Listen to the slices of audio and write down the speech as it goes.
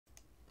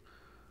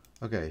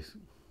Okay,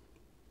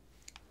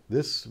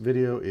 this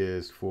video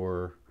is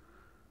for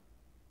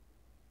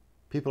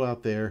people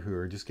out there who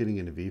are just getting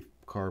into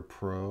VCarve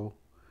Pro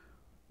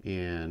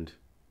and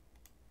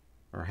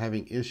are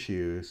having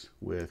issues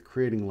with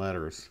creating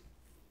letters,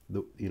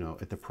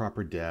 at the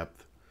proper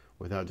depth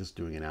without just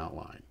doing an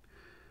outline.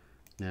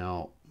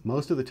 Now,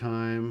 most of the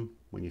time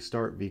when you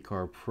start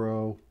VCarve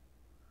Pro,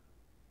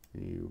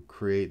 you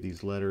create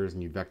these letters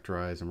and you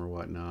vectorize them or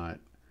whatnot,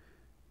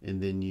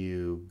 and then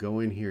you go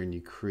in here and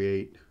you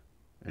create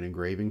an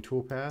engraving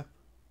toolpath.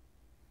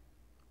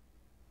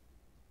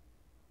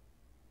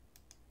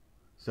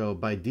 So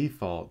by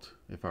default,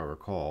 if I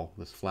recall,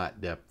 this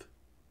flat depth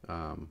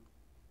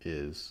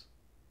is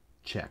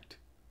checked,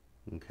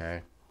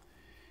 okay?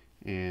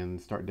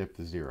 And start depth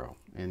is 0.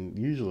 And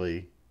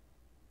usually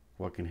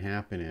what can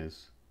happen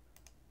is,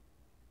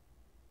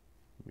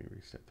 let me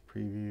reset the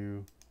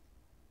preview.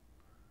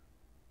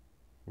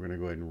 We're going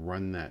to go ahead and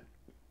run that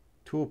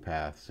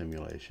toolpath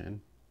simulation.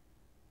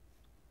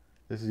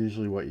 This is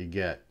usually what you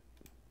get.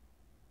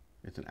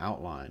 It's an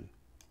outline,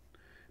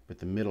 but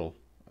the middle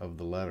of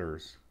the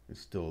letters is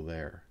still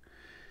there.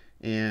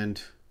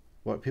 And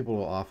what people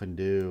will often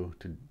do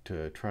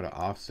to try to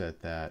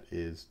offset that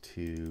is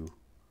to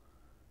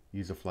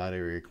use a flat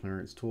area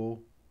clearance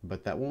tool,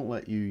 but that won't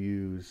let you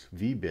use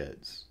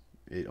V-bits.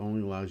 It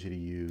only allows you to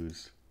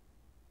use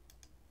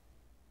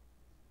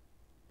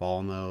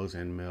ball nose,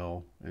 end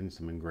mill, and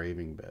some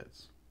engraving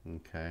bits.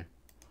 Okay,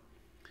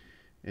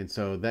 and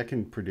so that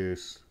can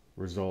produce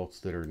results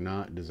that are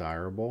not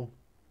desirable,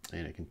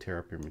 and it can tear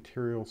up your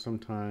material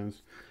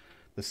sometimes.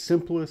 The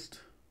simplest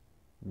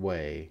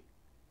way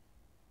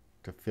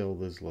to fill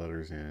those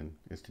letters in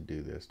is to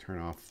do this.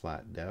 Turn off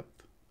flat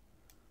depth,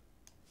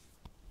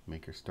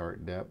 make your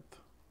start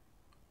depth.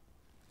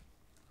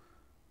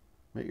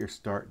 Make your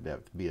start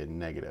depth be a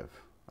negative,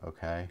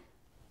 okay?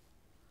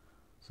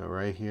 So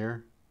right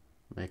here,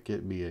 make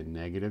it be a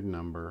negative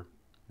number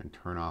and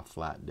turn off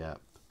flat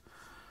depth.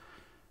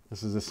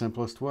 This is the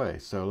simplest way.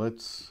 So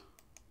let's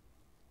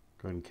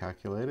go ahead and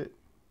calculate it.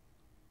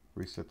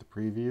 Reset the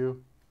preview.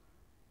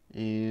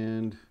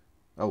 And,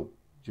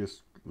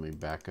 just let me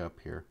back up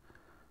here.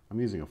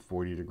 I'm using a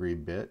 40-degree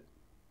bit.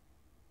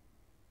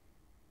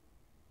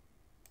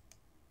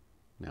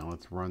 Now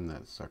let's run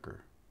that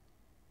sucker.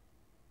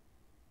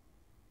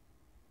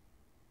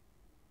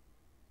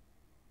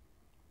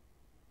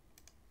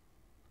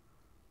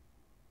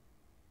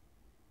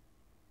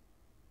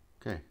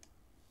 Okay.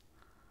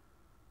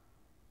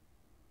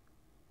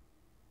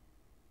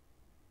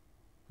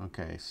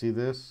 Okay, see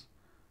this?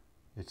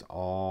 It's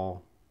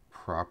all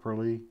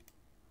properly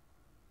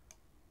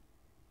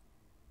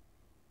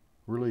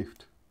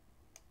reliefed.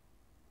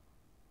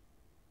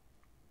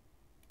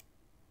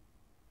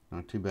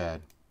 Not too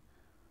bad.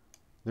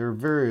 There are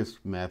various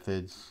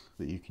methods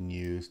that you can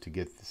use to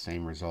get the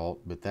same result,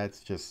 but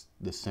that's just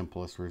the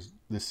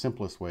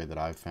simplest way that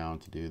I've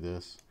found to do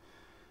this.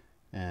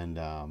 And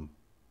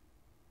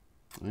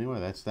anyway,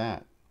 that's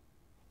that.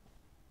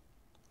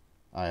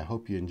 I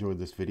hope you enjoyed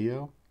this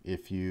video.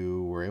 If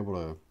you were able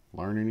to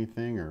learn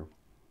anything or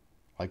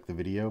like the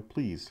video,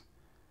 please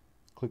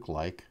click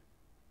like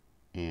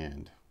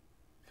and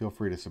feel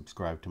free to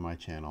subscribe to my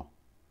channel.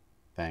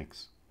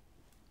 Thanks.